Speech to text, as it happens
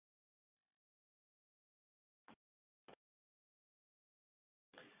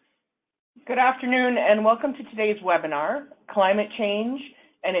Good afternoon and welcome to today's webinar, Climate Change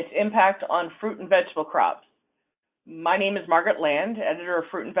and its Impact on Fruit and Vegetable Crops. My name is Margaret Land, editor of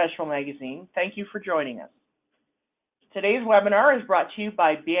Fruit and Vegetable Magazine. Thank you for joining us. Today's webinar is brought to you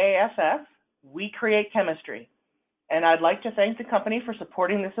by BASF, We Create Chemistry, and I'd like to thank the company for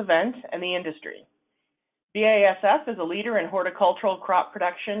supporting this event and the industry. BASF is a leader in horticultural crop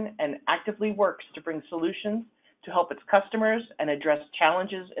production and actively works to bring solutions to help its customers and address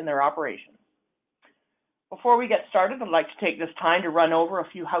challenges in their operations. Before we get started, I'd like to take this time to run over a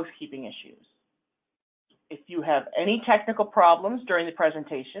few housekeeping issues. If you have any technical problems during the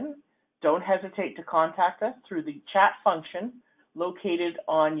presentation, don't hesitate to contact us through the chat function located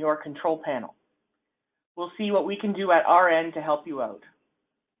on your control panel. We'll see what we can do at our end to help you out.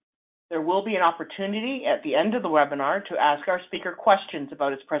 There will be an opportunity at the end of the webinar to ask our speaker questions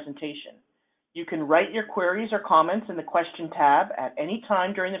about his presentation. You can write your queries or comments in the question tab at any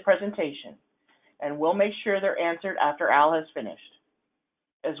time during the presentation, and we'll make sure they're answered after Al has finished.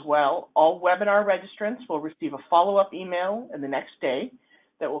 As well, all webinar registrants will receive a follow-up email in the next day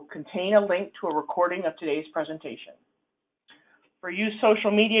that will contain a link to a recording of today's presentation. For you social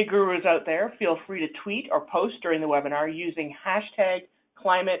media gurus out there, feel free to tweet or post during the webinar using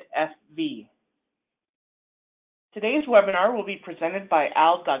 #ClimateFV. Today's webinar will be presented by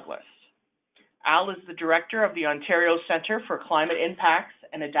Al Douglas. Al is the director of the Ontario Centre for Climate Impacts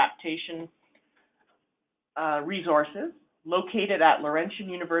and Adaptation Resources, located at Laurentian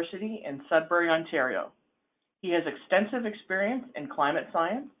University in Sudbury, Ontario. He has extensive experience in climate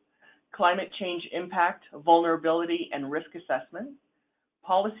science, climate change impact, vulnerability and risk assessment,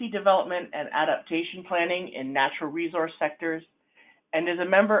 policy development and adaptation planning in natural resource sectors, and is a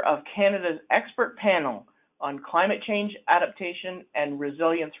member of Canada's expert panel on climate change adaptation and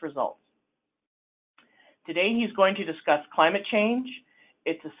resilience results. Today, he's going to discuss climate change,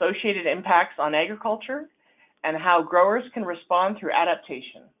 its associated impacts on agriculture, and how growers can respond through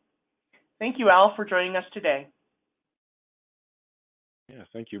adaptation. Thank you, Al, for joining us today. Yeah,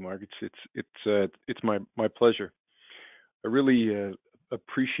 thank you, Margaret. It's my pleasure. I really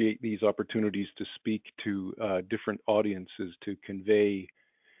appreciate these opportunities to speak to different audiences to convey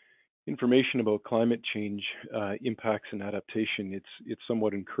information about climate change impacts and adaptation. It's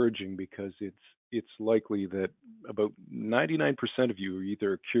somewhat encouraging because it's likely that about 99% of you are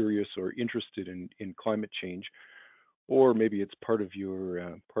either curious or interested in climate change, or maybe it's part of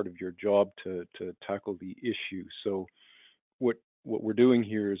your job to tackle the issue. So what we're doing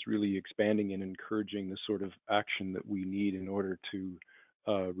here is really expanding and encouraging the sort of action that we need in order to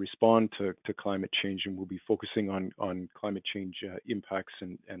respond to climate change, and we'll be focusing on climate change impacts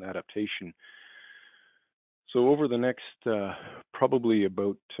and adaptation. So over the next probably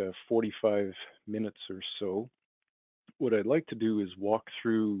about 45 minutes or so, what I'd like to do is walk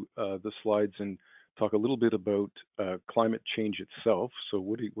through the slides and talk a little bit about climate change itself. So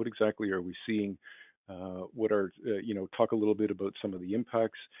what exactly are we seeing? Talk a little bit about some of the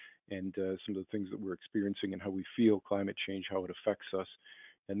impacts and some of the things that we're experiencing and how we feel climate change, how it affects us.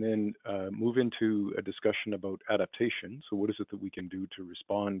 And then move into a discussion about adaptation. So what is it that we can do to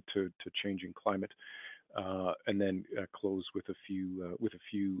respond to changing climate? And then close with a few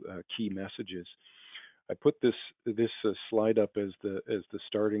key messages. I put this slide up as the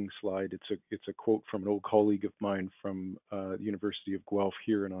starting slide. It's a quote from an old colleague of mine from the University of Guelph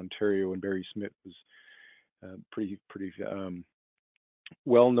here in Ontario, and Barry Smith was pretty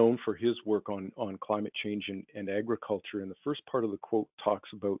well known for his work on climate change and agriculture. And the first part of the quote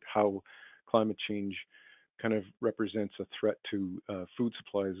talks about how climate change kind of represents a threat to food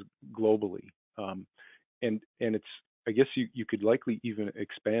supplies globally. And it's, I guess you could likely even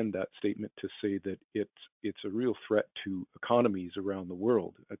expand that statement to say that it's a real threat to economies around the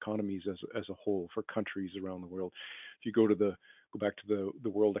world, economies as a whole, for countries around the world. If you go back to the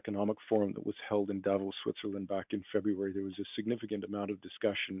World Economic Forum that was held in Davos, Switzerland back in February, there was a significant amount of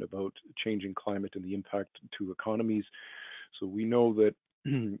discussion about changing climate and the impact to economies. So we know that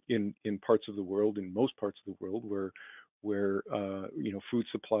in parts of the world, in most parts of the world, where food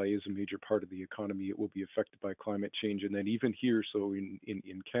supply is a major part of the economy, it will be affected by climate change. And then even here, so in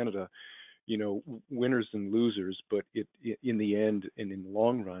Canada, winners and losers, but in the end and in the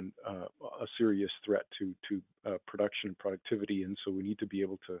long run, a serious threat to production and productivity. And so we need to be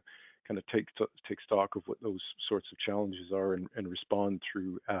able to kind of take stock of what those sorts of challenges are and respond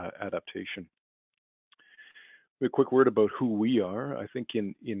through adaptation. A quick word about who we are. I think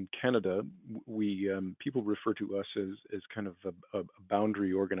in Canada, we people refer to us as kind of a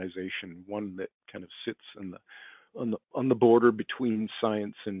boundary organization, one that kind of sits on the border between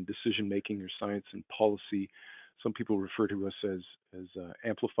science and decision making, or science and policy. some people refer to us as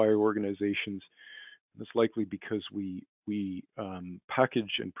amplifier organizations. That's likely because we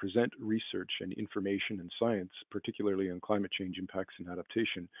package and present research and information and science, particularly on climate change impacts and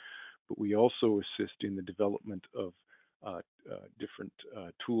adaptation, but we also assist in the development of different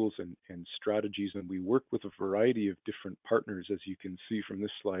tools and strategies, and we work with a variety of different partners, as you can see from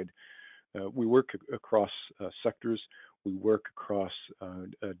this slide. We work across sectors. We work across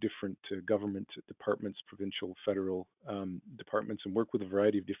different government departments, provincial, federal departments, and work with a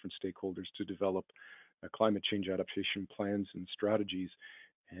variety of different stakeholders to develop climate change adaptation plans and strategies,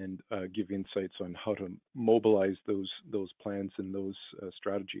 and give insights on how to mobilize those plans and those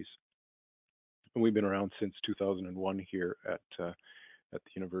strategies. And we've been around since 2001 here at the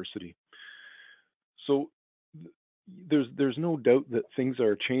university. So there's no doubt that things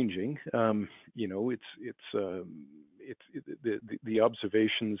are changing. The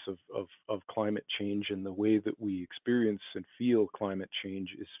observations of climate change and the way that we experience and feel climate change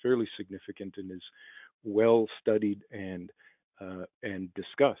is fairly significant and is well studied and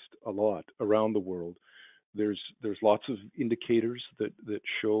discussed a lot around the world. There's lots of indicators that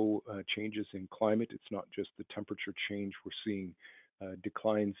show changes in climate. It's not just the temperature change. We're seeing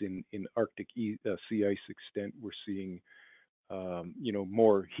declines in Arctic sea ice extent. We're seeing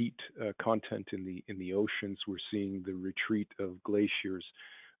more heat content in the oceans. We're seeing the retreat of glaciers.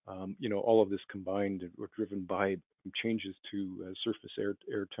 All of this combined or driven by changes to surface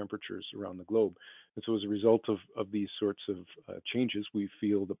air temperatures around the globe. And so as a result of these sorts of changes, we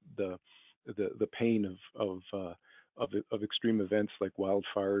feel the pain of extreme events like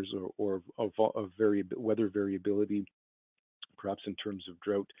wildfires or of weather variability, perhaps in terms of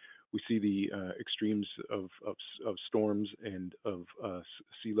drought. We see the extremes of storms and of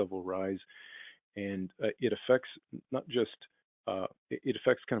sea level rise, and it affects not just it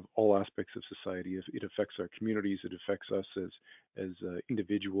affects kind of all aspects of society. It affects our communities. It affects us as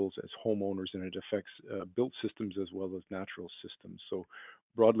individuals, as homeowners, and it affects built systems as well as natural systems. So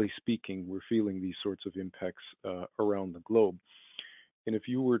broadly speaking, we're feeling these sorts of impacts around the globe. And if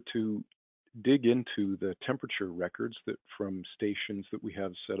you were to dig into the temperature records that from stations that we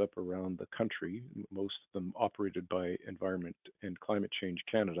have set up around the country, most of them operated by Environment and Climate Change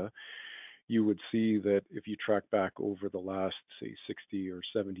Canada, you would see that if you track back over the last, say, 60 or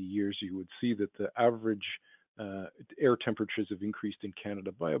 70 years, you would see that the average air temperatures have increased in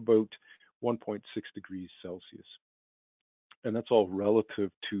Canada by about 1.6 degrees Celsius. And that's all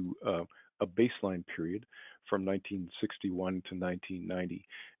relative to a baseline period from 1961 to 1990.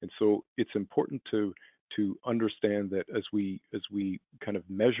 And so it's important to understand that as we kind of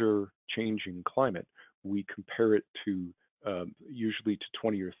measure change in climate, we compare it to usually to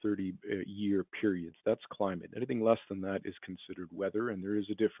 20 or 30 year periods. That's climate. Anything less than that is considered weather, and there is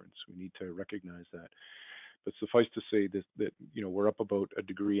a difference. We need to recognize that. But suffice to say that we're up about 1.5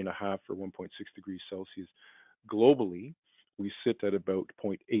 degrees or 1.6 degrees Celsius globally. We sit at about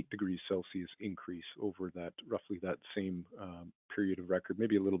 0.8 degrees Celsius increase over roughly that same period of record,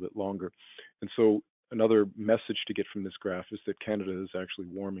 maybe a little bit longer. And so another message to get from this graph is that Canada is actually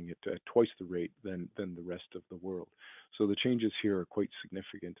warming at twice the rate than the rest of the world. So the changes here are quite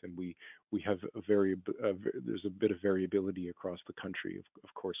significant, and we have there's a bit of variability across the country.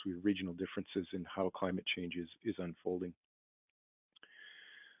 Of course, we have regional differences in how climate change is unfolding.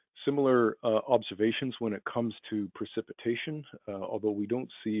 Similar observations when it comes to precipitation, although we don't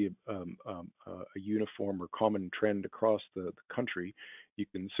see a uniform or common trend across the country. You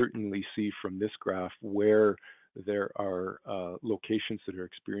can certainly see from this graph where there are locations that are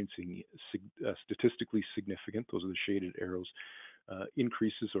experiencing statistically significant, those are the shaded arrows,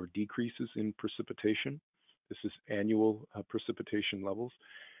 increases or decreases in precipitation. This is annual precipitation levels.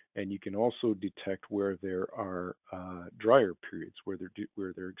 And you can also detect where there are drier periods, where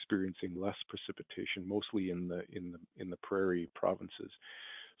they're experiencing less precipitation, mostly in the prairie provinces.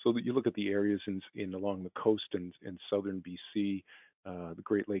 So that you look at the areas in along the coast and southern BC, the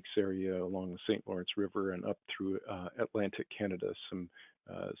Great Lakes area, along the St. Lawrence River, and up through Atlantic Canada, some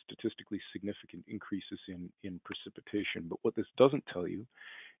statistically significant increases in precipitation. But what this doesn't tell you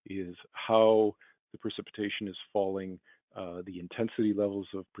is how the precipitation is falling, the intensity levels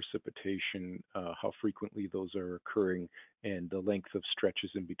of precipitation, how frequently those are occurring, and the length of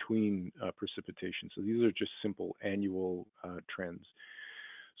stretches in between precipitation. So these are just simple annual trends.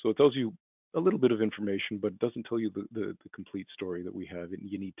 So it tells you a little bit of information, but doesn't tell you the complete story that we have. And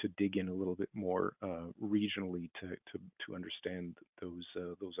you need to dig in a little bit more regionally to understand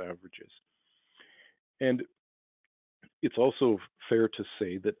those averages. And it's also fair to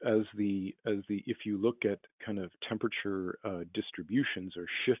say that if you look at kind of temperature distributions or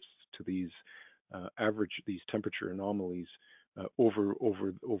shifts to these average these temperature anomalies over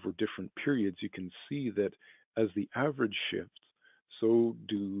different periods, you can see that as the average shifts, so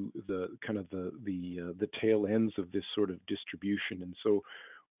do the kind of the tail ends of this sort of distribution. And so,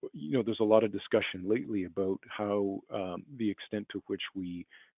 there's a lot of discussion lately about how the extent to which we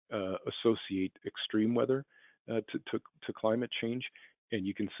associate extreme weather to climate change. And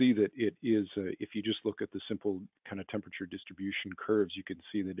you can see that it is, if you just look at the simple kind of temperature distribution curves, you can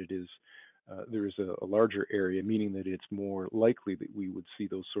see that it is, there is a larger area, meaning that it's more likely that we would see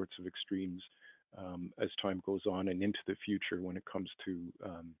those sorts of extremes as time goes on and into the future when it comes to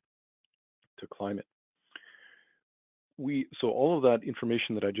climate. So all of that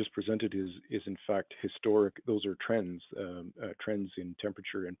information that I just presented is in fact historic. Those are trends, trends in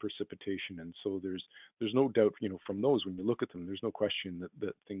temperature and precipitation, and so there's no doubt, from those, when you look at them, there's no question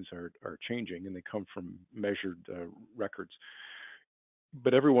that things are changing, and they come from measured records.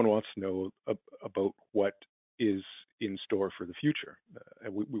 But everyone wants to know about what is in store for the future.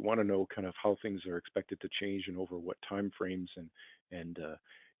 We want to know kind of how things are expected to change and over what time frames, and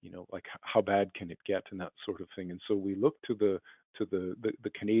like how bad can it get, and that sort of thing. And so we look to the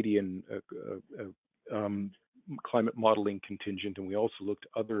Canadian climate modeling contingent, and we also look to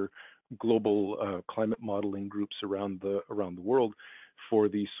other global climate modeling groups around the world for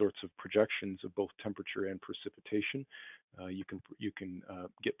these sorts of projections of both temperature and precipitation. You can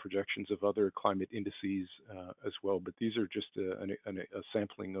get projections of other climate indices as well, but these are just a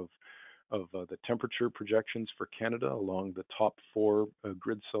sampling of the temperature projections for Canada along the top 4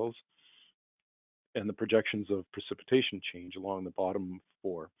 grid cells, and the projections of precipitation change along the bottom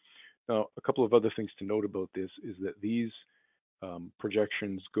 4. Now, a couple of other things to note about this is that these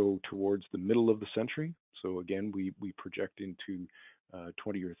projections go towards the middle of the century. So again, we project into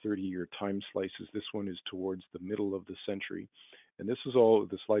 20 or 30-year time slices. This one is towards the middle of the century. And this is all,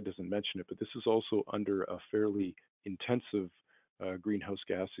 the slide doesn't mention it, but this is also under a fairly intensive greenhouse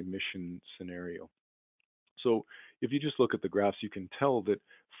gas emission scenario. So if you just look at the graphs, you can tell that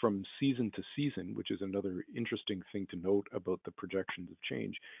from season to season, which is another interesting thing to note about the projections of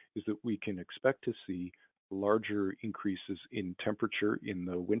change, is that we can expect to see larger increases in temperature in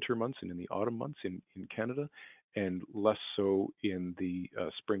the winter months and in the autumn months in Canada, and less so in the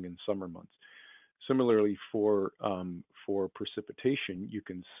spring and summer months. Similarly, for precipitation, you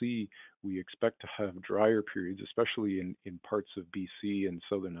can see we expect to have drier periods, especially in parts of BC and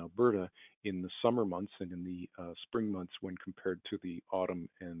southern Alberta, in the summer months and in the spring months when compared to the autumn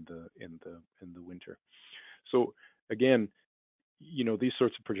and the winter. So again, these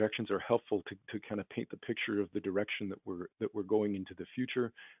sorts of projections are helpful to kind of paint the picture of the direction that we're going into the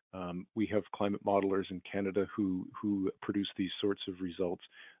future. We have climate modelers in Canada who produce these sorts of results,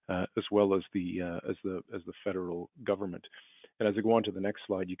 as well as the federal government. And as I go on to the next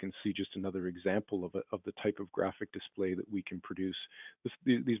slide, you can see just another example of the type of graphic display that we can produce.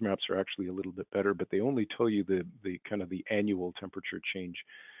 These maps are actually a little bit better, but they only tell you the kind of the annual temperature change.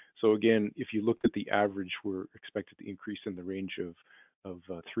 So again, if you looked at the average, we're expected to increase in the range of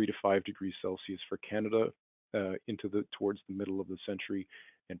 3 to 5 degrees Celsius for Canada towards the middle of the century,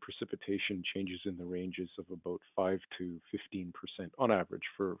 and precipitation changes in the ranges of about 5 to 15% on average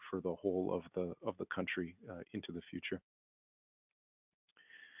for the whole of the country into the future.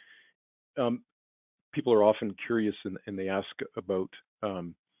 People are often curious, and they ask about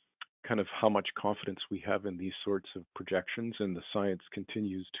kind of how much confidence we have in these sorts of projections, and the science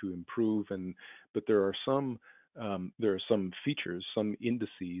continues to improve. But there are some features, some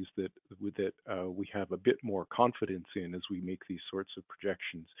indices that we have a bit more confidence in as we make these sorts of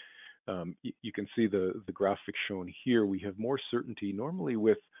projections. You can see the graphic shown here. We have more certainty normally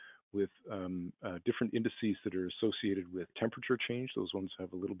with different indices that are associated with temperature change. Those ones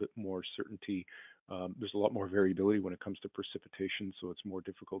have a little bit more certainty. There's a lot more variability when it comes to precipitation, so it's more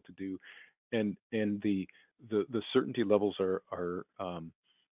difficult to do. And the certainty levels are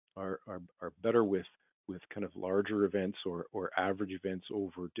better with kind of larger events or average events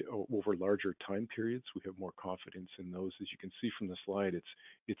over larger time periods. We have more confidence in those. As you can see from the slide,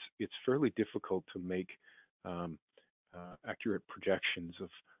 it's fairly difficult to make accurate projections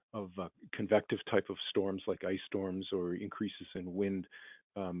of convective type of storms like ice storms or increases in wind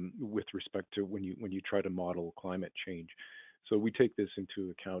with respect to when you try to model climate change. So we take this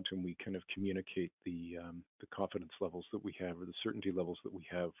into account, and we kind of communicate the confidence levels that we have, or the certainty levels that we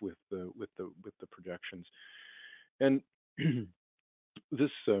have with the projections. And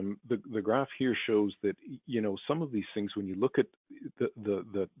this the graph here shows that some of these things, when you look at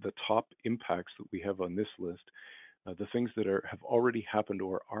the top impacts that we have on this list, the things that have already happened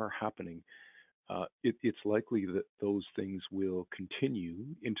or are happening, it's likely that those things will continue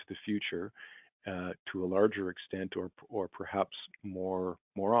into the future, to a larger extent, or perhaps more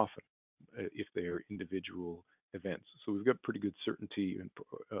often, if they are individual events. So we've got pretty good certainty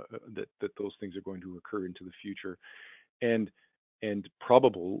that those things are going to occur into the future, and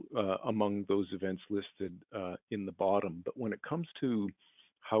probable among those events listed in the bottom. But when it comes to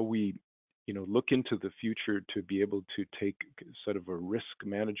how we look into the future to be able to take sort of a risk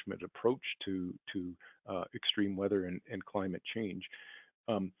management approach to extreme weather and climate change,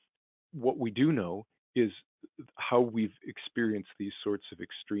 um, what we do know is how we've experienced these sorts of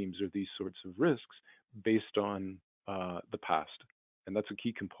extremes or these sorts of risks based on the past. And that's a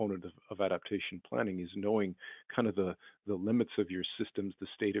key component of adaptation planning, is knowing kind of the limits of your systems, the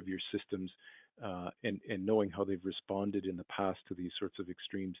state of your systems, and knowing how they've responded in the past to these sorts of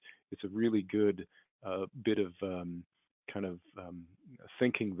extremes. It's a really good bit of kind of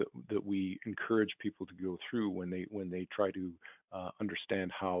thinking that we encourage people to go through when they try to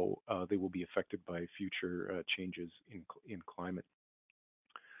understand how they will be affected by future changes in climate.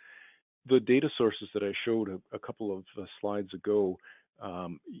 The data sources that I showed a couple of slides ago,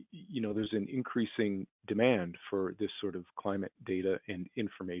 there's an increasing demand for this sort of climate data and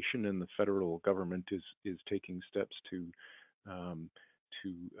information, and the federal government is taking steps to um,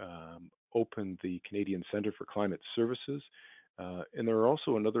 open the Canadian Centre for Climate Services, and there are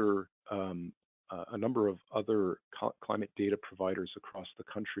also a number of other climate data providers across the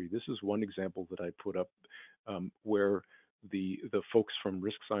country. This is one example that I put up, where the folks from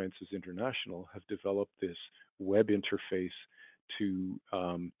Risk Sciences International have developed this web interface to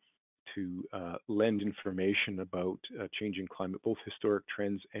lend information about changing climate, both historic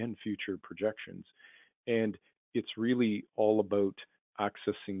trends and future projections. And it's really all about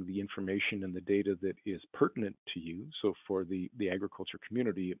accessing the information and the data that is pertinent to you. So for the agriculture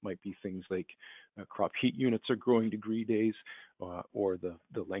community, it might be things like crop heat units or growing degree days, or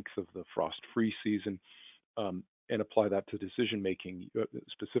the length of the frost-free season, and apply that to decision making,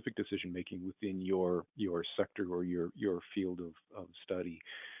 specific decision making within your sector or your field of study.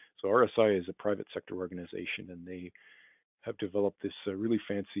 So RSI is a private sector organization, and they have developed this really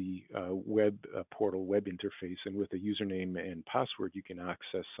fancy web portal, web interface, and with a username and password, you can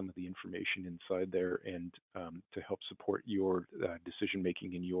access some of the information inside there, and to help support your decision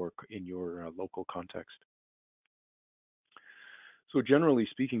making in your local context. So generally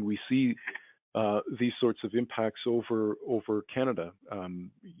speaking, we see these sorts of impacts over Canada.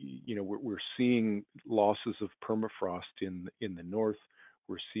 We're seeing losses of permafrost in the north.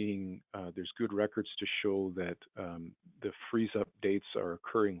 We're seeing there's good records to show that the freeze-up dates are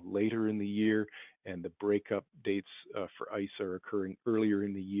occurring later in the year, and the breakup dates for ice are occurring earlier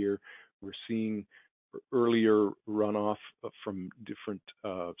in the year. We're seeing earlier runoff from different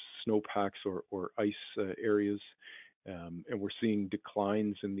snowpacks or ice areas. And we're seeing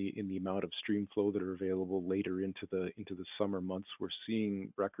declines in the amount of stream flow that are available later into the summer months. We're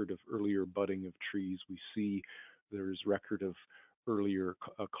seeing record of earlier budding of trees. We see there's record of earlier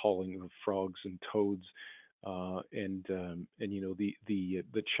calling of frogs and toads, and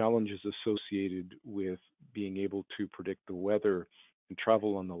the challenges associated with being able to predict the weather and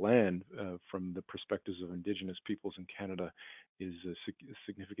travel on the land from the perspectives of Indigenous peoples in Canada is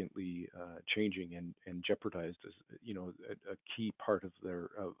significantly changing and jeopardized as a key part of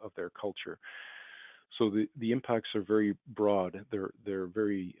their culture. So the impacts are very broad. They're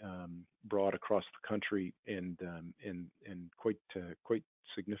very broad across the country, and quite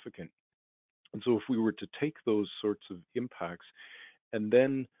significant. And so if we were to take those sorts of impacts and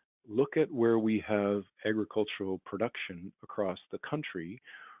then look at where we have agricultural production across the country,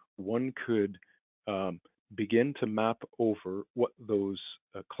 one could begin to map over what those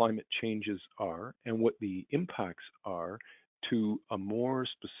climate changes are and what the impacts are to a more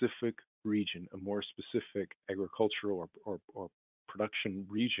specific region, a more specific agricultural or production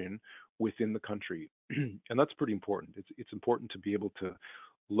region within the country. And that's pretty important. It's important to be able to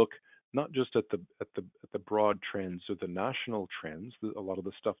look not just at the broad trends or the national trends, a lot of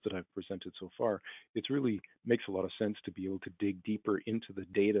the stuff that I've presented so far. It really makes a lot of sense to be able to dig deeper into the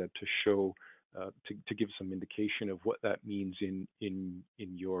data to show, to give some indication of what that means in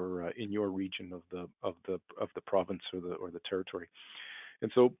your region of the province or the territory.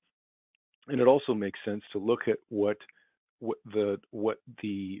 And so, and it also makes sense to look at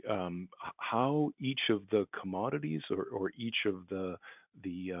how each of the commodities or each of the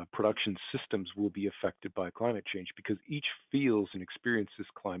production systems will be affected by climate change, because each feels and experiences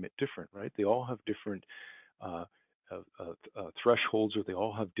climate different, right? They all have different thresholds, or they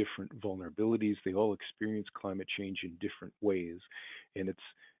all have different vulnerabilities. They all experience climate change in different ways. And it's,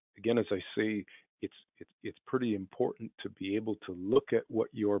 again, as I say, it's pretty important to be able to look at what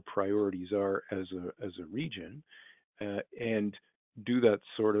your priorities are as a region, and do that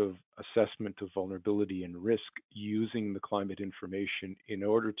sort of assessment of vulnerability and risk using the climate information in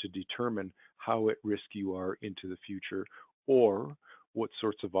order to determine how at risk you are into the future, or what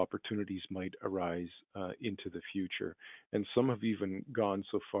sorts of opportunities might arise into the future. And some have even gone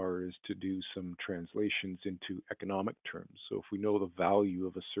so far as to do some translations into economic terms. So if we know the value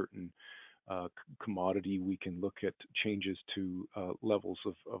of a certain commodity, we can look at changes to levels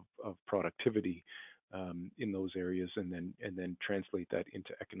of productivity in those areas, and then translate that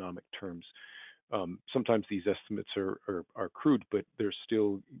into economic terms. Sometimes these estimates are crude, but they're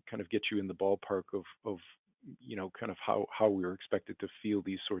still kind of get you in the ballpark of kind of how we're expected to feel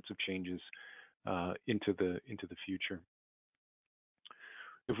these sorts of changes into the future.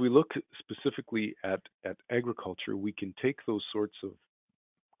 If we look specifically at agriculture, we can take those sorts of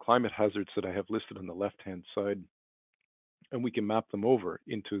climate hazards that I have listed on the left-hand side, and we can map them over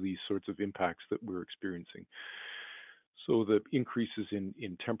into these sorts of impacts that we're experiencing. So the increases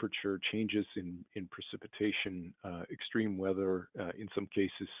in temperature, changes in precipitation, extreme weather, in some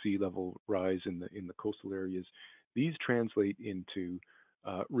cases sea level rise in the coastal areas, these translate into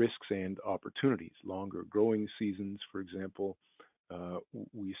risks and opportunities. Longer growing seasons, for example,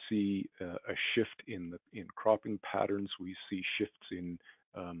 we see a shift in cropping patterns. We see shifts in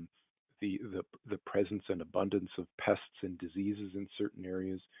the presence and abundance of pests and diseases in certain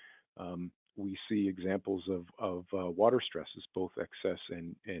areas. We see examples of water stresses, both excess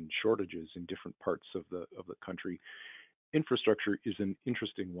and shortages in different parts of the country. Infrastructure is an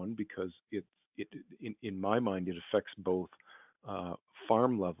interesting one because in my mind, it affects both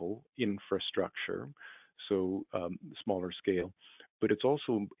farm level infrastructure, so smaller scale, but it's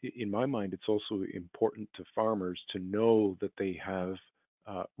also, in my mind, it's also important to farmers to know that they have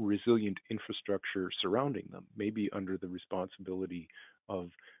resilient infrastructure surrounding them, maybe under the responsibility of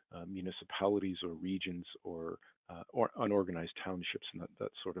municipalities or regions or unorganized townships and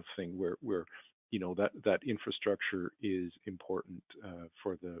that sort of thing, where that infrastructure is important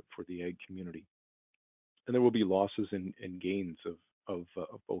for the ag community. And there will be losses and gains of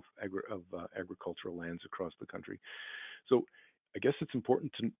both agricultural lands across the country. So I guess it's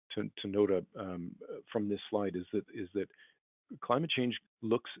important to note from this slide is that climate change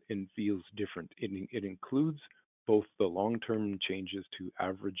looks and feels different. It includes both the long-term changes to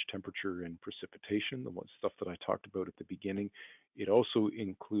average temperature and precipitation, the stuff that I talked about at the beginning. It also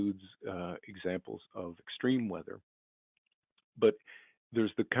includes examples of extreme weather, but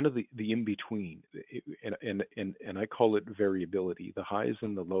there's the kind of the in-between, and I call it variability, the highs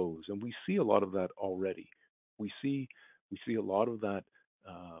and the lows, and we see a lot of that already. We see a lot of that.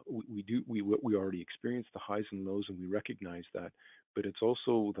 We already experienced the highs and lows, and we recognize that. But it's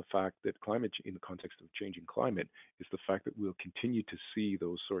also the fact that climate, in the context of changing climate, is the fact that we'll continue to see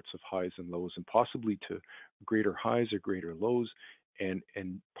those sorts of highs and lows, and possibly to greater highs or greater lows, and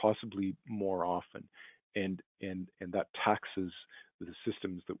possibly more often. And that taxes the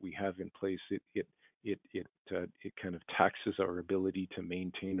systems that we have in place. It kind of taxes our ability to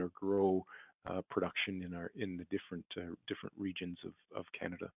maintain or grow production in the different regions of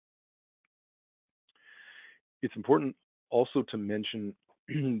Canada. It's important also to mention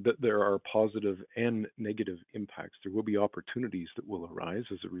that there are positive and negative impacts. There will be opportunities that will arise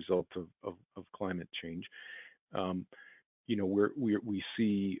as a result of climate change. We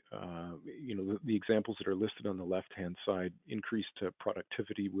see the examples that are listed on the left-hand side: increased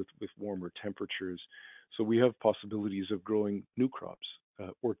productivity with warmer temperatures. So we have possibilities of growing new crops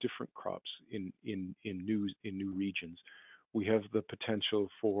or different crops in new regions. We have the potential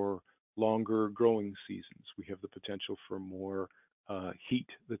for longer growing seasons. We have the potential for more heat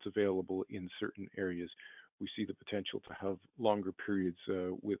that's available in certain areas. We see the potential to have longer periods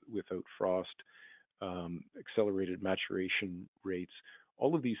without frost, accelerated maturation rates.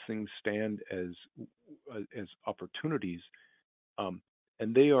 All of these things stand as opportunities,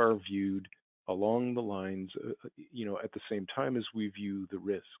 and they are viewed along the lines, at the same time as we view the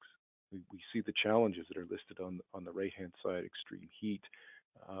risks. We see the challenges that are listed on the right-hand side: extreme heat,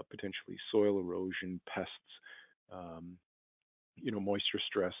 potentially soil erosion, pests, moisture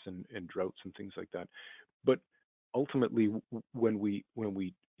stress and droughts and things like that. But ultimately,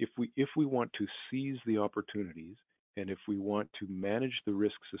 if we want to seize the opportunities, and if we want to manage the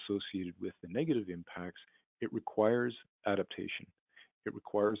risks associated with the negative impacts, it requires adaptation. It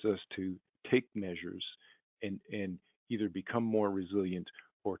requires us to take measures and either become more resilient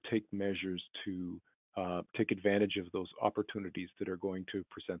or take measures to take advantage of those opportunities that are going to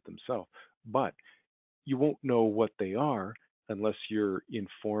present themselves. But you won't know what they are unless you're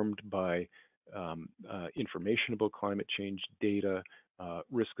informed by information about climate change, data,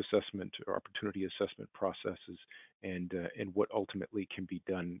 risk assessment or opportunity assessment processes, and what ultimately can be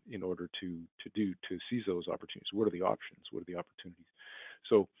done in order to seize those opportunities. What are the options? What are the opportunities?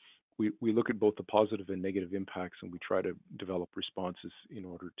 So we look at both the positive and negative impacts, and we try to develop responses in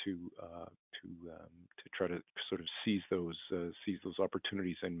order to try to sort of seize those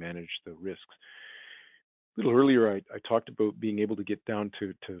opportunities and manage the risks. A little earlier, I talked about being able to get down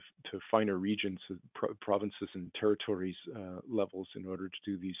to finer regions, provinces and territories levels in order to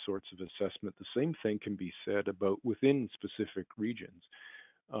do these sorts of assessment. The same thing can be said about within specific regions.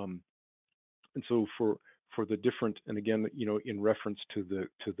 And so for the different, and again, in reference to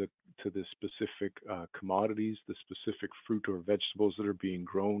the specific commodities, the specific fruit or vegetables that are being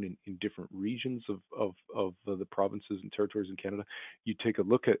grown in different regions of the provinces and territories in Canada, you take a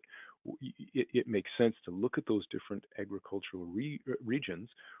look at. It makes sense to look at those different agricultural regions.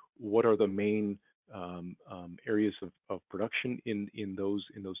 What are the main areas of production in those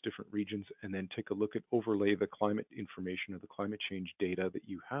different regions, and then take a look at overlay the climate information or the climate change data that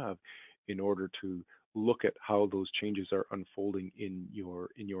you have in order to look at how those changes are unfolding in your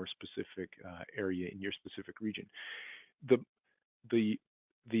specific area, in your specific region.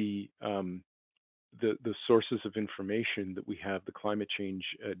 The sources of information that we have, the climate change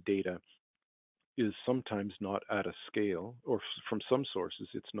data, is sometimes not at a scale, or from some sources,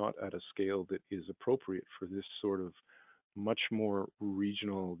 it's not at a scale that is appropriate for this sort of much more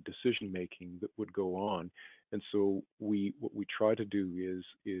regional decision making that would go on. And so what we try to do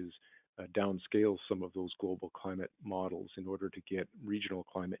is downscale some of those global climate models in order to get regional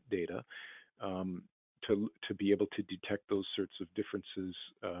climate data, to be able to detect those sorts of differences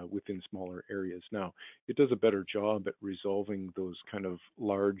within smaller areas. Now, it does a better job at resolving those kind of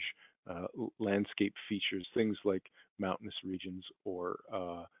large landscape features, things like mountainous regions or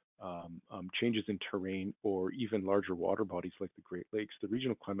changes in terrain, or even larger water bodies like the Great Lakes. The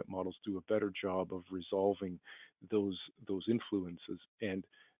regional climate models do a better job of resolving those influences and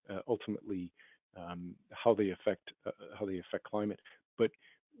ultimately how they affect climate. But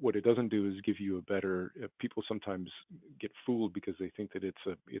what it doesn't do is give you a better. People sometimes get fooled because they think that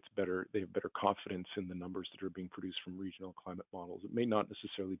it's better. They have better confidence in the numbers that are being produced from regional climate models. It may not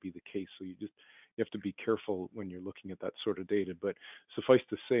necessarily be the case. So you have to be careful when you're looking at that sort of data. But suffice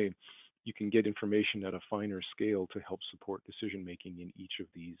to say, you can get information at a finer scale to help support decision making in each of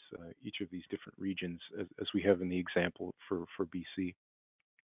these different regions, as we have in the example for BC.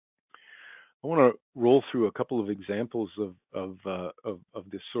 I want to roll through a couple of examples of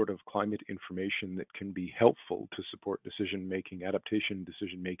this sort of climate information that can be helpful to support decision making, adaptation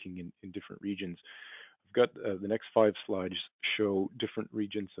decision making in different regions. I've got the next 5 slides show different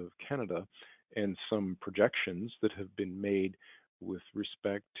regions of Canada and some projections that have been made with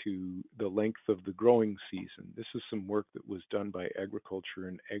respect to the length of the growing season. This is some work that was done by Agriculture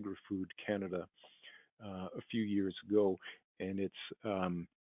and Agri-Food Canada a few years ago, and it's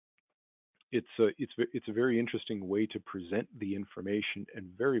a very interesting way to present the information,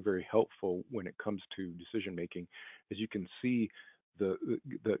 and very, very helpful when it comes to decision making. As you can see,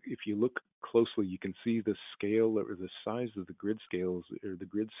 if you look closely, you can see the scale or the size of the grid scales or the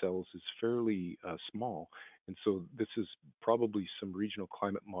grid cells is fairly small, and so this is probably some regional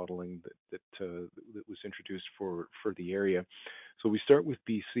climate modeling that was introduced for the area. So we start with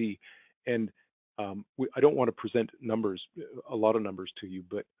BC, and I don't want to present a lot of numbers to you,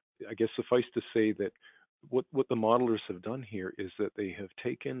 but I guess suffice to say that what the modelers have done here is that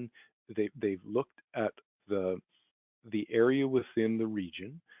they've looked at the area within the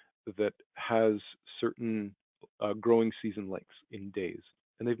region that has certain growing season lengths in days,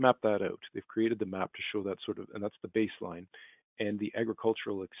 and they've mapped that out. They've created the map to show that sort of, and that's the baseline. And the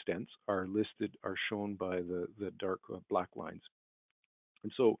agricultural extents are shown by the dark black lines.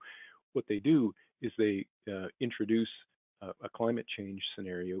 And so what they do is they introduce a climate change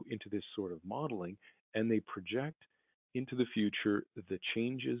scenario into this sort of modeling, and they project into the future the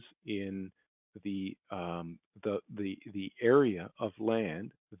changes in the area of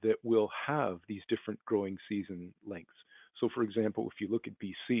land that will have these different growing season lengths. So, for example, if you look at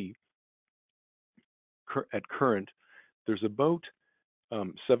BC at current, there's about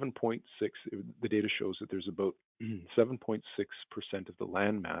 7.6. The data shows that there's about 7.6% of the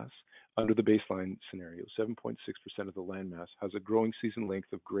land mass under the baseline scenario. 7.6% of the land mass has a growing season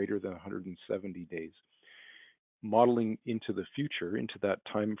length of greater than 170 days. Modeling into the future, into that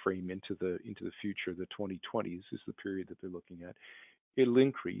time frame, into the future, the 2020s is the period that they're looking at.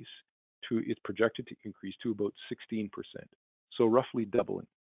 It's projected to increase to about 16%. So roughly doubling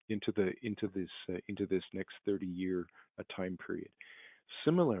into this next 30-year time period.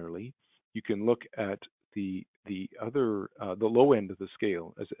 Similarly, you can look at the low end of the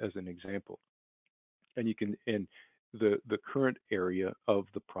scale as an example, and the current area of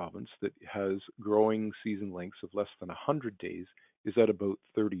the province that has growing season lengths of less than 100 days is at about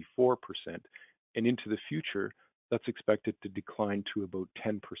 34%, and into the future, that's expected to decline to about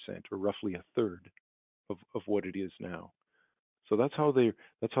 10%, or roughly a third of what it is now. So that's how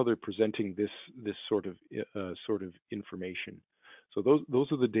they're presenting this sort of information. So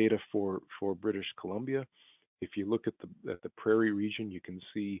those are the data for British Columbia. If you look at the prairie region, you can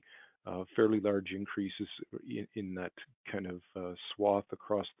see fairly large increases in that kind of swath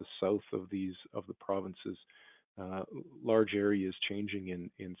across the south of the provinces. Large areas changing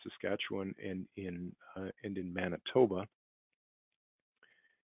in Saskatchewan and in Manitoba.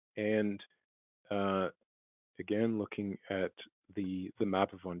 And again, looking at the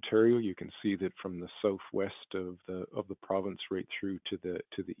map of Ontario, you can see that from the southwest of the province right through to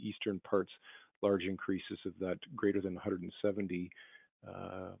the eastern parts, large increases of that greater than 170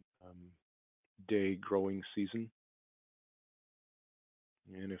 day growing season.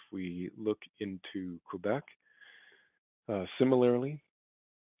 And if we look into Quebec, similarly,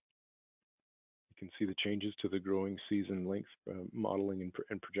 you can see the changes to the growing season length modeling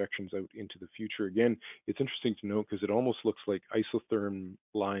and projections out into the future. Again, it's interesting to note because it almost looks like isotherm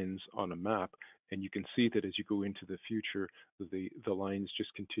lines on a map, and you can see that as you go into the future, the lines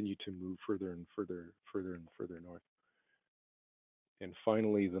just continue to move further and further north. And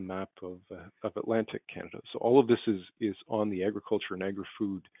finally, the map of Atlantic Canada. So all of this is on the Agriculture and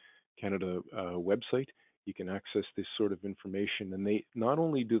Agri-Food Canada website. You can access this sort of information, and they not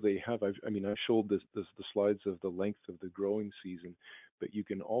only do they have, I've showed the slides of the length of the growing season, but you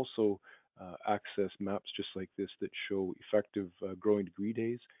can also access maps just like this that show effective growing degree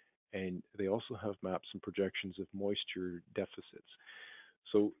days, and they also have maps and projections of moisture deficits.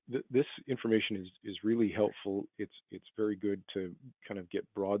 So this information is really helpful. It's very good to kind of get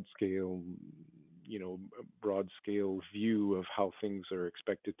broad scale view of how things are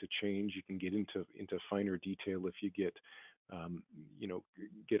expected to change. You can get into finer detail if you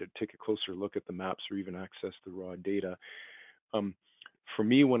take a closer look at the maps or even access the raw data. For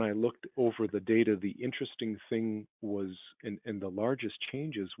me, when I looked over the data, the interesting thing was, and the largest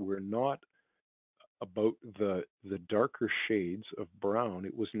changes were not about the darker shades of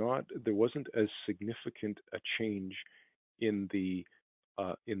brown. There wasn't as significant a change in the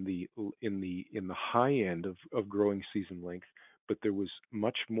high end of growing season length, but there was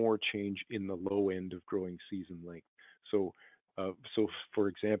much more change in the low end of growing season length. So for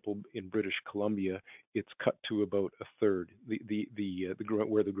example, in British Columbia, it's cut to about a third.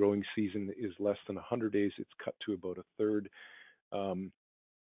 Where the growing season is less than 100 days, it's cut to about a third.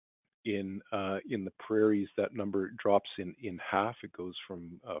 In the prairies, that number drops in half. It goes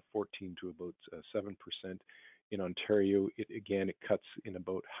from 14 to about 7%. In Ontario, it cuts in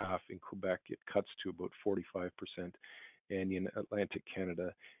about half. In Quebec, it cuts to about 45%, and in Atlantic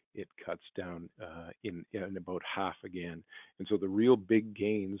Canada, it cuts down in about half again. And so the real big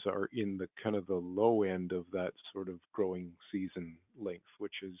gains are in the kind of the low end of that sort of growing season length,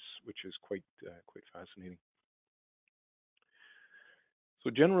 which is quite fascinating. So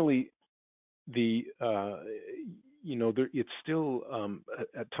generally, it's still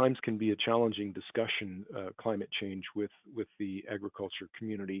at times can be a challenging discussion, climate change with the agriculture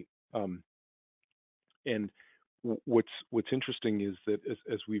community. And what's interesting is that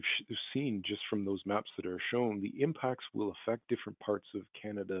as we've seen just from those maps that are shown, the impacts will affect different parts of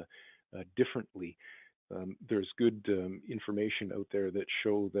Canada differently. There's good information out there that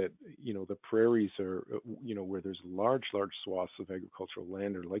show that the prairies are where there's large swaths of agricultural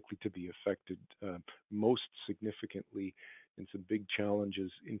land are likely to be affected most significantly, and some big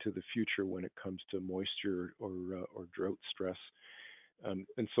challenges into the future when it comes to moisture or drought stress.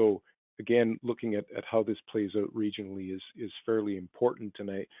 And so again, looking at how this plays out regionally is fairly important.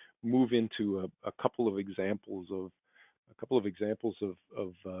 And I move into a couple of examples of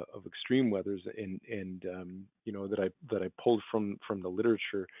extreme weathers and that I pulled from the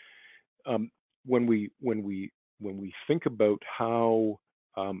literature. When we think about how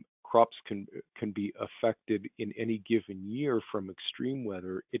crops can be affected in any given year from extreme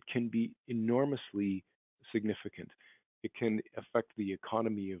weather, it can be enormously significant. It can affect the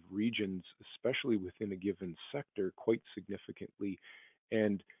economy of regions, especially within a given sector, quite significantly.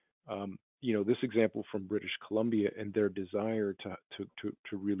 And this example from British Columbia and their desire to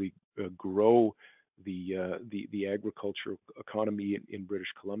really grow the agricultural economy in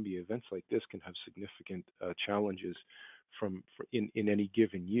British Columbia, events like this can have significant challenges in any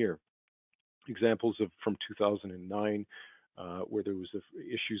given year. Examples from 2009 where there was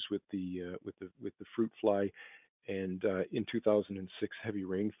issues with the fruit fly, and in 2006, heavy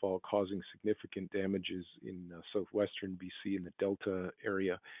rainfall causing significant damages in southwestern BC in the Delta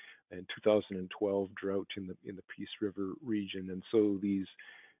area, and 2012 drought in the Peace River region. And so these,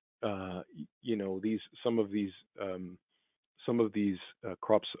 some of these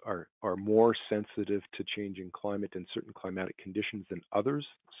crops are more sensitive to changing climate and certain climatic conditions than others.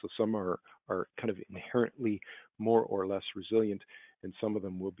 So some are kind of inherently more or less resilient, and some of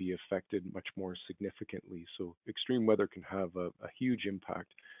them will be affected much more significantly. So extreme weather can have a huge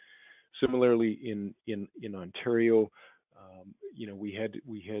impact. Similarly, in Ontario,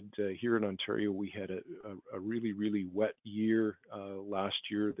 we had here in Ontario, we had a really wet year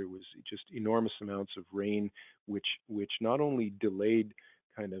last year. There was just enormous amounts of rain, which not only delayed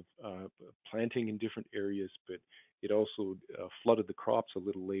kind of planting in different areas, but it also flooded the crops a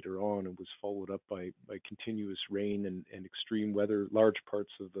little later on, and was followed up by continuous rain and extreme weather. Large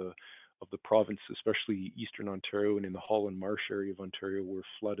parts of the province, especially eastern Ontario and in the Holland Marsh area of Ontario, were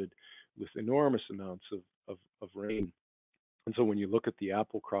flooded with enormous amounts of rain. And so when you look at the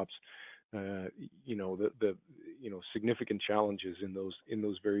apple crops, the significant challenges in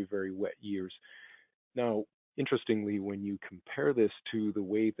those very wet years. Now, interestingly, when you compare this to the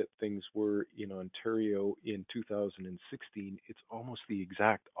way that things were in Ontario in 2016, it's almost the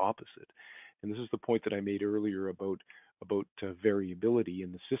exact opposite. And this is the point that I made earlier about variability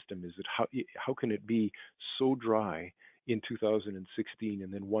in the system. Is that how can it be so dry in 2016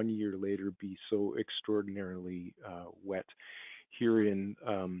 and then 1 year later be so extraordinarily wet? Here in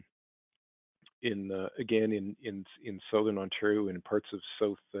southern Ontario and in parts of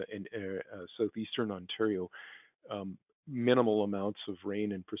southeastern Ontario, minimal amounts of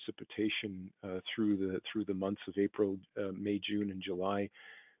rain and precipitation through the months of April, May, June, and July,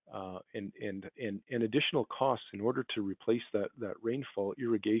 and additional costs in order to replace that rainfall,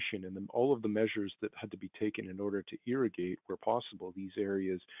 irrigation, and all of the measures that had to be taken in order to irrigate where possible these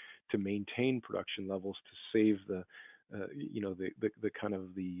areas to maintain production levels, to save the kind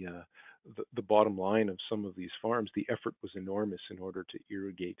of the bottom line of some of these farms. The effort was enormous in order to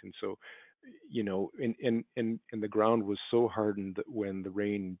irrigate, and so and the ground was so hardened that when the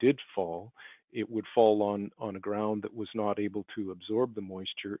rain did fall, it would fall on a ground that was not able to absorb the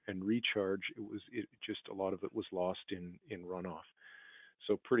moisture and recharge. It just a lot of it was lost in runoff.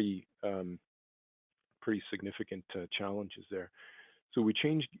 So pretty significant challenges there. So we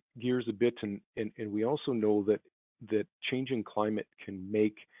changed gears a bit, and we also know that changing climate can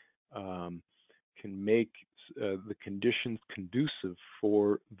make the conditions conducive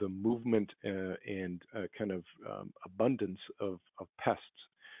for the movement and kind of abundance of pests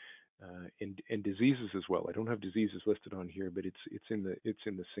and diseases as well. I don't have diseases listed on here, but it's in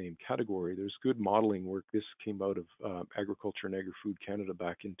the same category. There's good modeling work. This came out of Agriculture and Agri-Food Canada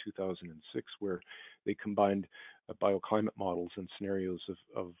back in 2006, where they combined bioclimate models and scenarios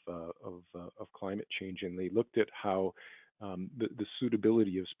of climate change, and they looked at how the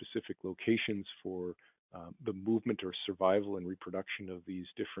suitability of specific locations for the movement or survival and reproduction of these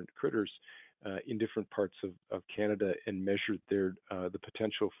different critters in different parts of Canada, and measured the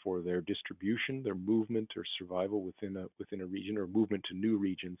potential for their distribution, their movement or survival within a region, or movement to new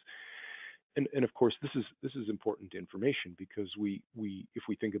regions. And of course, this is important information, because if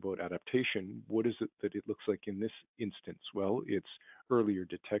we think about adaptation, what is it that it looks like in this instance? Well, it's earlier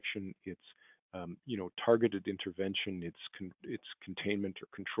detection, it's targeted intervention, it's containment or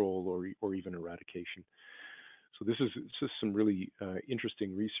control, or even eradication. So this is some really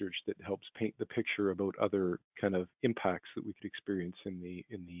interesting research that helps paint the picture about other kind of impacts that we could experience in the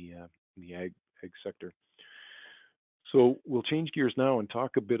ag sector. So we'll change gears now and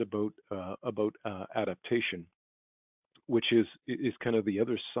talk a bit about adaptation, which is kind of the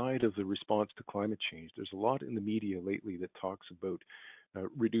other side of the response to climate change. There's a lot in the media lately that talks about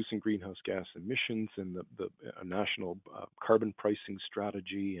reducing greenhouse gas emissions and the national carbon pricing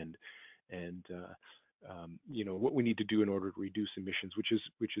strategy, and what we need to do in order to reduce emissions, which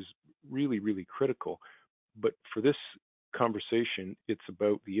is really critical. But for this conversation, it's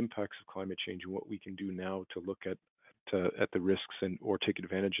about the impacts of climate change and what we can do now to look at the risks or take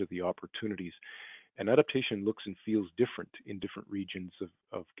advantage of the opportunities. And adaptation looks and feels different in different regions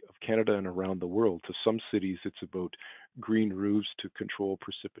of Canada and around the world. To some cities, it's about green roofs to control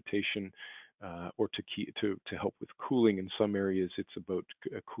precipitation, or to help with cooling. In some areas, it's about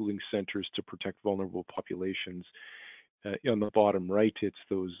cooling centers to protect vulnerable populations. On the bottom right, it's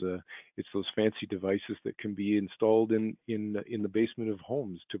those fancy devices that can be installed in the basement of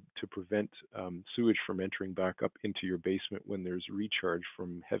homes to prevent sewage from entering back up into your basement when there's recharge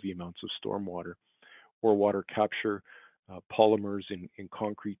from heavy amounts of storm water, or water capture polymers in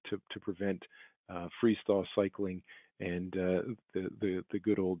concrete to prevent freeze-thaw cycling, and the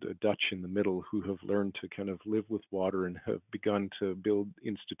good old Dutch in the middle who have learned to kind of live with water and have begun to build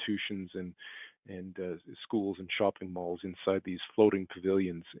institutions and schools and shopping malls inside these floating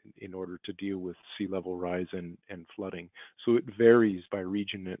pavilions in order to deal with sea level rise and flooding. So it varies by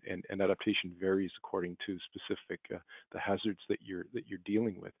region, and adaptation varies according to specific the hazards that you're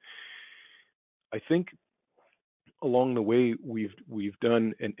dealing with. I think along the way we've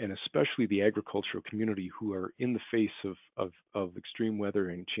done, and especially the agricultural community who are in the face of extreme weather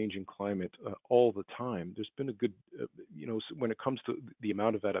and changing climate all the time. There's been a good when it comes to the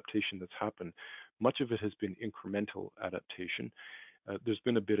amount of adaptation that's happened, much of it has been incremental adaptation. There's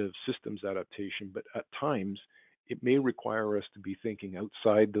been a bit of systems adaptation, but at times it may require us to be thinking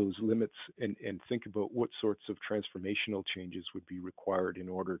outside those limits and think about what sorts of transformational changes would be required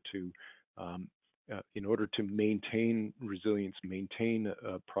um, in order to maintain resilience, maintain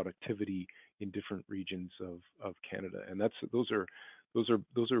productivity in different regions of Canada. And those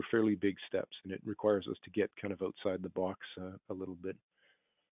are fairly big steps, and it requires us to get kind of outside the box a little bit.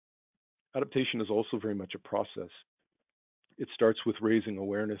 Adaptation is also very much a process. It starts with raising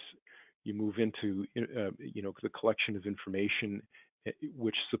awareness. You move into the collection of information,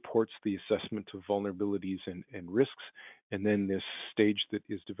 which supports the assessment of vulnerabilities and risks, and then this stage that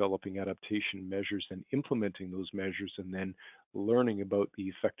is developing adaptation measures and implementing those measures, and then learning about the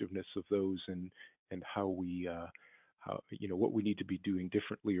effectiveness of those and how what we need to be doing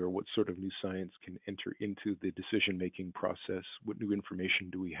differently, or what sort of new science can enter into the decision making process. What new information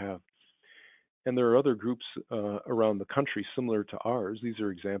do we have? And there are other groups around the country similar to ours. These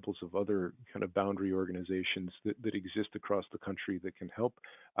are examples of other kind of boundary organizations that exist across the country that can help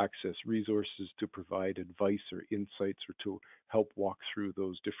access resources, to provide advice or insights, or to help walk through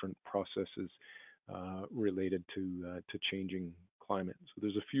those different processes related to changing climate. So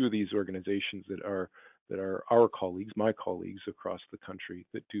there's a few of these organizations that are our colleagues, my colleagues across the country,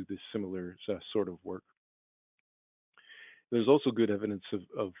 that do this similar sort of work. There's also good evidence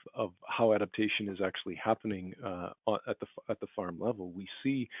of how adaptation is actually happening at the farm level. We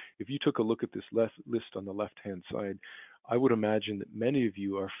see, if you took a look at this list on the left-hand side, I would imagine that many of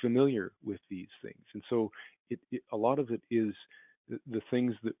you are familiar with these things. And so a lot of it is the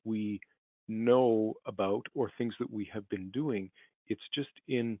things that we know about, or things that we have been doing. It's just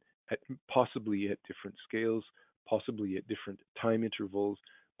possibly at different scales, possibly at different time intervals,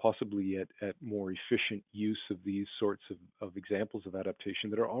 possibly at more efficient use of these sorts of examples of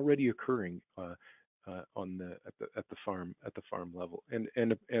adaptation that are already occurring at the farm level,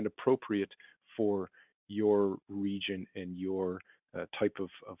 and appropriate for your region and your type of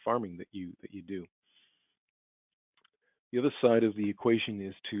farming that you do. The other side of the equation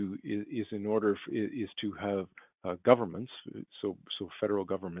is to have governments, so federal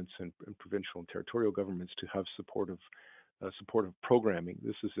governments and provincial and territorial governments, to have supportive programming.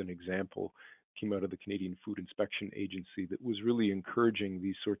 This is an example, came out of the Canadian Food Inspection Agency, that was really encouraging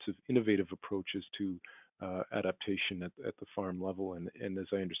these sorts of innovative approaches to adaptation at the farm level. And as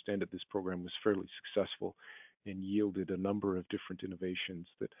I understand it, this program was fairly successful and yielded a number of different innovations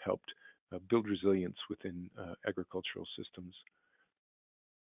that helped build resilience within agricultural systems.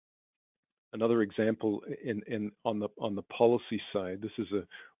 Another example, on the policy side, this is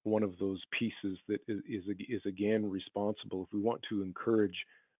one of those pieces that is again responsible. If we want to encourage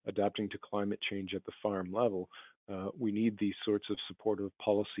adapting to climate change at the farm level, we need these sorts of supportive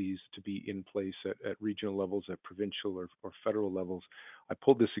policies to be in place at regional levels, at provincial or federal levels. I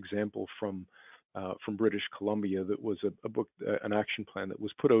pulled this example from British Columbia. That was a book, an action plan that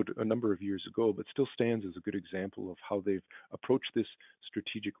was put out a number of years ago, but still stands as a good example of how they've approached this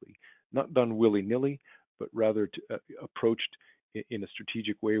strategically. Not done willy-nilly, but rather approached in a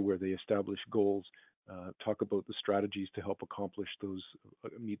strategic way, where they establish goals, talk about the strategies to help accomplish those,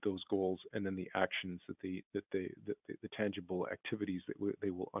 meet those goals, and then the actions the tangible activities that they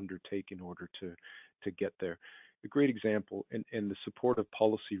will undertake in order to get there. A great example, and the support of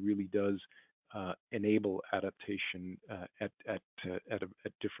policy really does enable adaptation at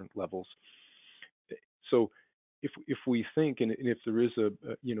different levels. So if we think, and if there is a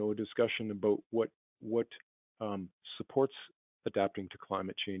discussion about what supports adapting to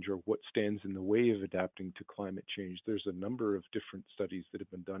climate change, or what stands in the way of adapting to climate change, there's a number of different studies that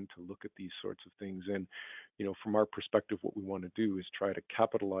have been done to look at these sorts of things. And from our perspective, what we want to do is try to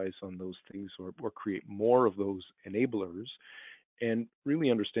capitalize on those things, or create more of those enablers, and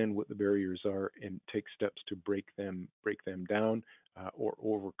really understand what the barriers are, and take steps to break them down, or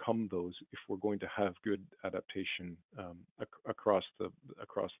overcome those, if we're going to have good adaptation across the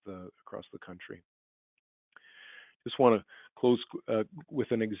country. Just want to close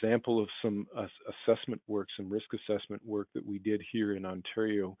with an example of some assessment work, some risk assessment work that we did here in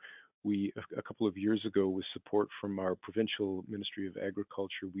Ontario. We, a couple of years ago, with support from our provincial Ministry of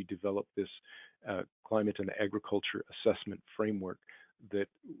Agriculture, we developed this climate and agriculture assessment framework that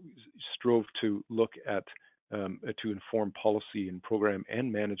strove to look at to inform policy and program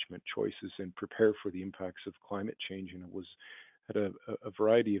and management choices and prepare for the impacts of climate change. And it was had a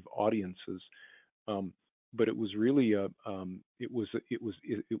variety of audiences. But it was really it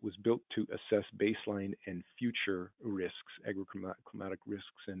was built to assess baseline and future risks, agroclimatic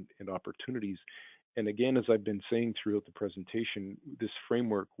risks and opportunities. And again, as I've been saying throughout the presentation, this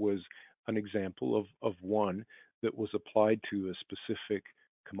framework was an example of one that was applied to a specific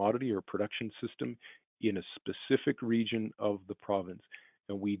commodity or production system in a specific region of the province.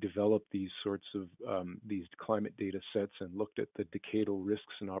 And we developed these sorts of these climate data sets and looked at the decadal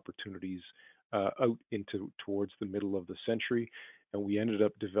risks and opportunities out into towards the middle of the century. And we ended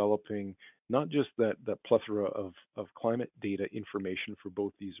up developing not just that plethora of climate data information for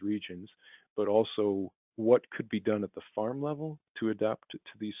both these regions, but also what could be done at the farm level to adapt to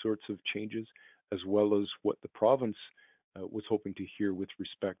these sorts of changes, as well as what the province was hoping to hear with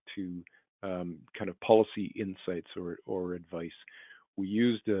respect to kind of policy insights or advice. We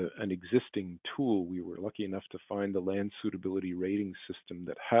used an existing tool. We were lucky enough to find the land suitability rating system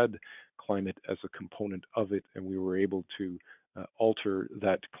that had climate as a component of it, and we were able to alter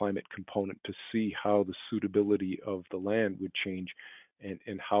that climate component to see how the suitability of the land would change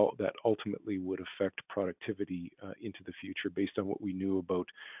and how that ultimately would affect productivity into the future based on what we knew about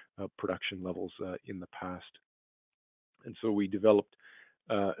production levels in the past. And so we developed,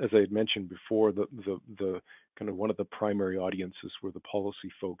 as I had mentioned before, the kind of one of the primary audiences were the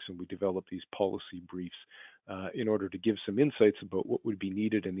policy folks, and we developed these policy briefs in order to give some insights about what would be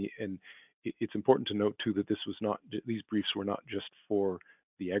needed. And it's important to note too that this was not; these briefs were not just for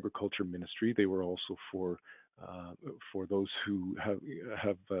the Agriculture Ministry; they were also for those who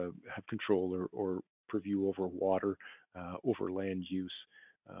have control or purview over water, over land use,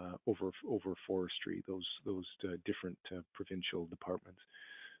 over forestry, those different provincial departments.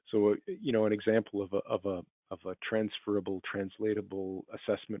 So an example of a transferable, translatable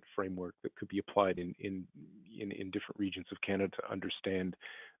assessment framework that could be applied in different regions of Canada to understand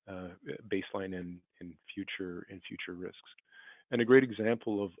baseline and future risks. And a great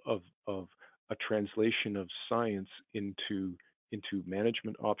example of a translation of science into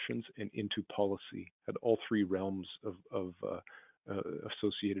management options and into policy at all three realms of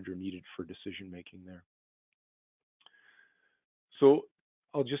associated or needed for decision making there. So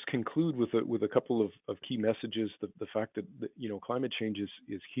I'll just conclude with a couple of key messages. The fact that climate change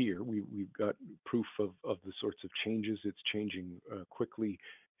is here. We've got proof of the sorts of changes. It's changing quickly,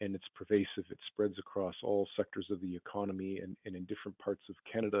 and it's pervasive. It spreads across all sectors of the economy and in different parts of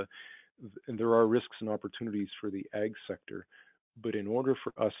Canada. And there are risks and opportunities for the ag sector. But in order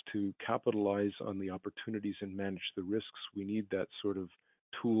for us to capitalize on the opportunities and manage the risks, we need that sort of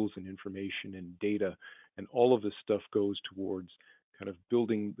tools and information and data. And all of this stuff goes towards kind of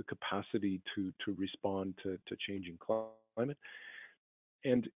building the capacity to respond to changing climate.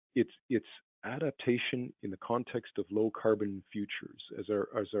 And it's adaptation in the context of low carbon futures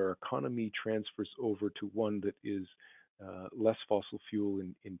as our economy transfers over to one that is less fossil fuel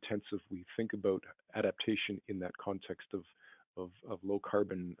intensive. We think about adaptation in that context of low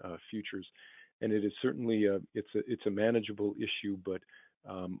carbon futures, and it is certainly it's a manageable issue, but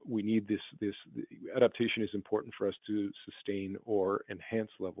we need this adaptation is important for us to sustain or enhance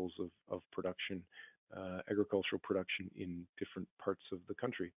levels of production, agricultural production in different parts of the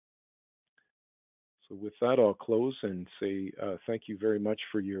country. So with that, I'll close and say thank you very much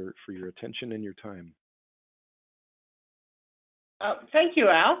for your attention and your time. Thank you,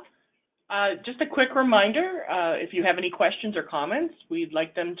 Al. Just a quick reminder, if you have any questions or comments, we'd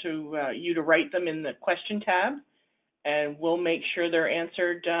like them you to write them in the question tab, and we'll make sure they're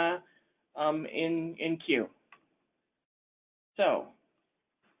answered in queue. So,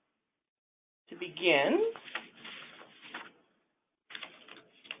 to begin,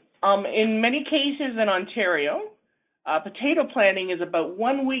 in many cases in Ontario, potato planting is about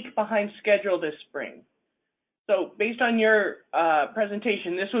 1 week behind schedule this spring. So based on your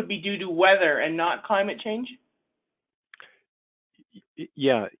presentation, this would be due to weather and not climate change?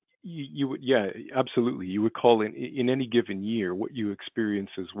 Yeah, you would. Yeah, absolutely. You would call in any given year what you experience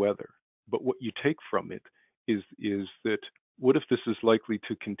as weather. But what you take from it is that what if this is likely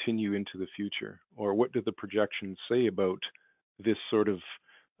to continue into the future? Or what do the projections say about this sort of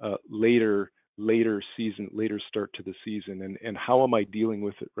later later start to the season, and how am I dealing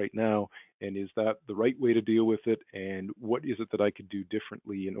with it right now, and is that the right way to deal with it, and what is it that I could do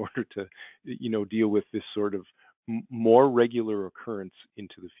differently in order to deal with this sort of more regular occurrence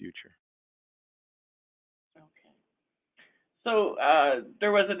into the future. Okay. So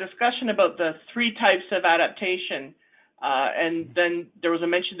there was a discussion about the three types of adaptation, and then there was a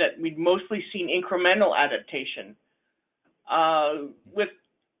mention that we'd mostly seen incremental adaptation. With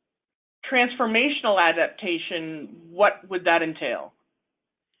transformational adaptation, what would that entail?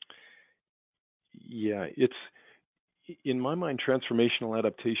 Yeah, it's in my mind, transformational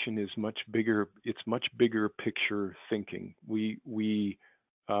adaptation is much bigger. It's much bigger picture thinking. We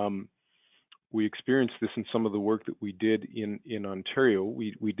experienced this in some of the work that we did in Ontario.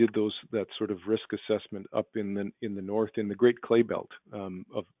 We did that sort of risk assessment up in the north, in the Great Clay Belt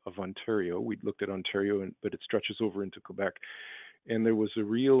of Ontario. We looked at Ontario, but it stretches over into Quebec, and there was a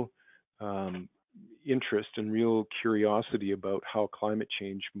real interest and real curiosity about how climate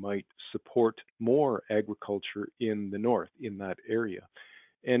change might support more agriculture in the north, in that area.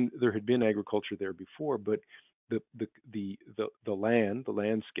 And there had been agriculture there before, but the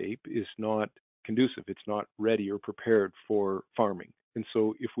landscape is not conducive. It's not ready or prepared for farming. And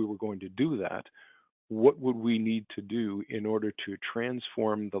so if we were going to do that, what would we need to do in order to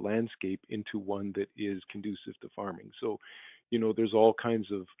transform the landscape into one that is conducive to farming? So, there's all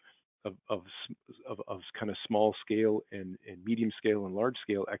kinds of kind of small scale and medium scale and large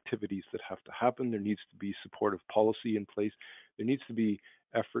scale activities that have to happen. There needs to be supportive policy in place. There needs to be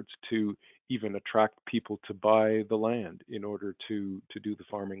efforts to even attract people to buy the land in order to do the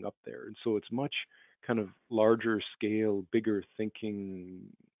farming up there. And so it's much kind of larger scale, bigger thinking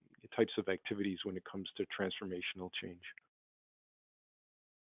types of activities when it comes to transformational change.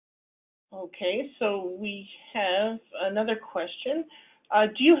 Okay, so we have another question.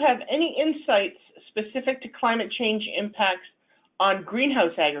 Do you have any insights specific to climate change impacts on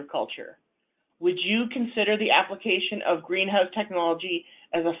greenhouse agriculture? Would you consider the application of greenhouse technology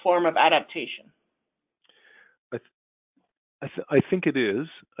as a form of adaptation? I think it is.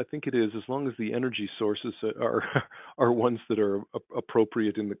 I think it is, as long as the energy sources are ones that are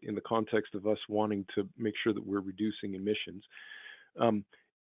appropriate in the context of us wanting to make sure that we're reducing emissions.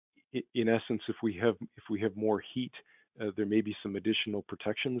 In essence, if we have more heat, there may be some additional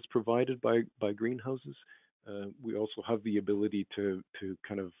protection that's provided by greenhouses. We also have the ability to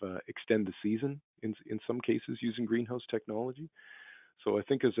kind of extend the season in some cases using greenhouse technology. So I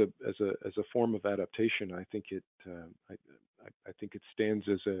think as a form of adaptation, I think it stands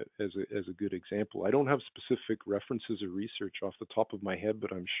as a good example. I don't have specific references or research off the top of my head,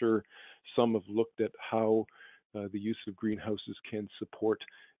 but I'm sure some have looked at how the use of greenhouses can support,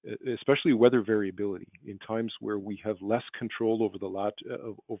 especially weather variability in times where we have less control over the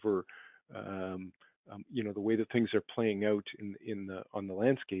way that things are playing out on the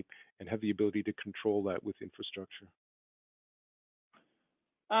landscape, and have the ability to control that with infrastructure.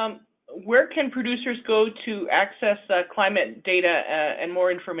 Where can producers go to access climate data and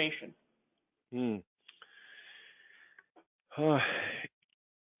more information?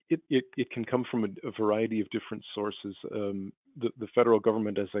 It can come from a variety of different sources. The federal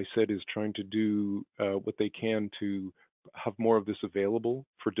government, as I said, is trying to do what they can to have more of this available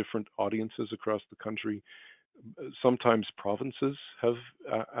for different audiences across the country. Sometimes provinces have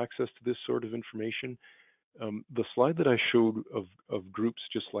access to this sort of information. The slide that I showed of groups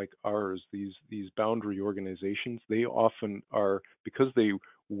just like ours, these boundary organizations, they often are, because they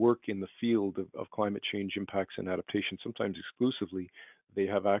work in the field of climate change impacts and adaptation, sometimes exclusively, they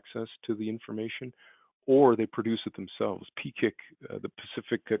have access to the information, or they produce it themselves. PCIC, the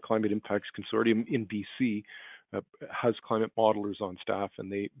Pacific Climate Impacts Consortium in BC, has climate modelers on staff, and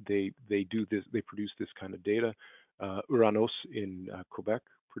they do this. They produce this kind of data. Uranos in Quebec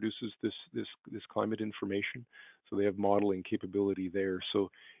produces this climate information, so they have modeling capability there. So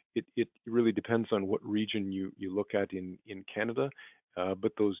it really depends on what region you look at in Canada,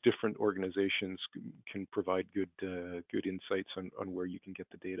 but those different organizations can provide good insights on where you can get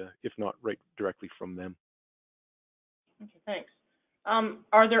the data, if not right directly from them. Okay, thanks.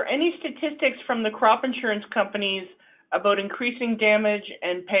 Are there any statistics from the crop insurance companies about increasing damage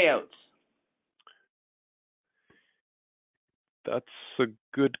and payouts? That's a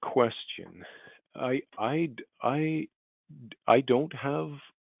good question. I don't have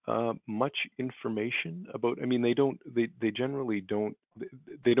much information about. I mean, they generally don't.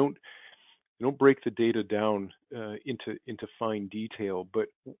 They don't break the data down into fine detail. But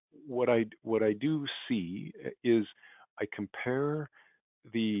what I do see is I compare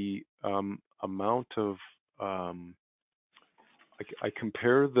the amount of I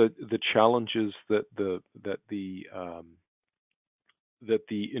compare the challenges that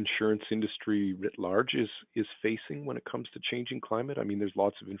the insurance industry writ large is facing when it comes to changing climate. I mean, there's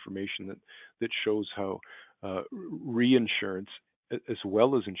lots of information that shows how reinsurance as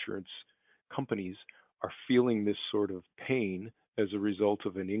well as insurance companies are feeling this sort of pain as a result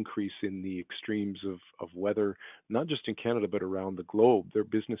of an increase in the extremes of weather, not just in Canada, but around the globe. Their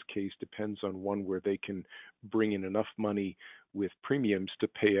business case depends on one where they can bring in enough money with premiums to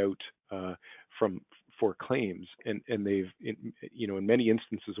pay out for claims. And they've, in many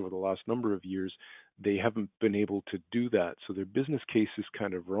instances over the last number of years, they haven't been able to do that. So their business case is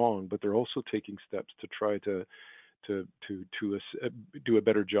kind of wrong, but they're also taking steps to try to do a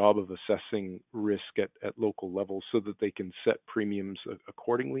better job of assessing risk at local levels so that they can set premiums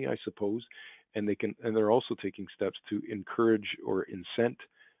accordingly, I suppose, and they're also taking steps to encourage or incent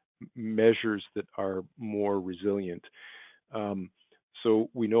measures that are more resilient. So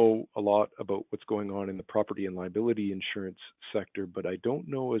we know a lot about what's going on in the property and liability insurance sector, but I don't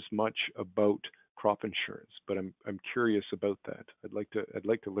know as much about crop insurance. But I'm curious about that. I'd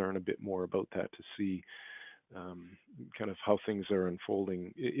like to learn a bit more about that to see kind of how things are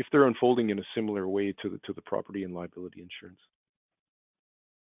unfolding, if they're unfolding in a similar way to the property and liability insurance.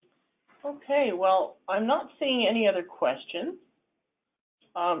 Okay, well, I'm not seeing any other questions.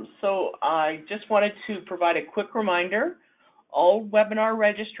 So I just wanted to provide a quick reminder. All webinar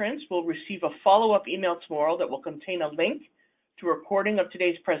registrants will receive a follow-up email tomorrow that will contain a link to a recording of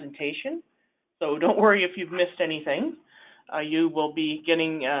today's presentation. So don't worry if you've missed anything. You will be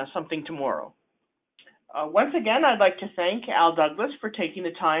getting something tomorrow. Once again, I'd like to thank Al Douglas for taking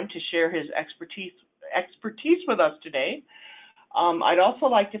the time to share his expertise with us today. I'd also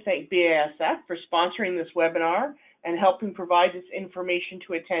like to thank BASF for sponsoring this webinar and helping provide this information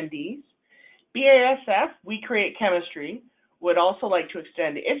to attendees. BASF, We Create Chemistry, would also like to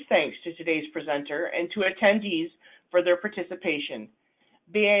extend its thanks to today's presenter and to attendees for their participation.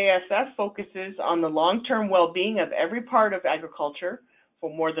 BASF focuses on the long-term well-being of every part of agriculture. For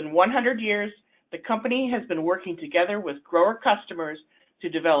more than 100 years, the company has been working together with grower customers to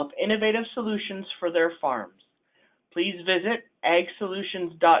develop innovative solutions for their farms. Please visit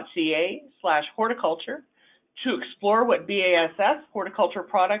agsolutions.ca/horticulture to explore what BASF horticulture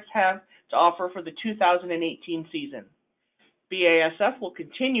products have to offer for the 2018 season. BASF will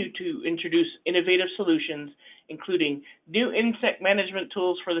continue to introduce innovative solutions, including new insect management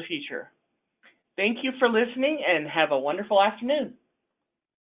tools for the future. Thank you for listening and have a wonderful afternoon.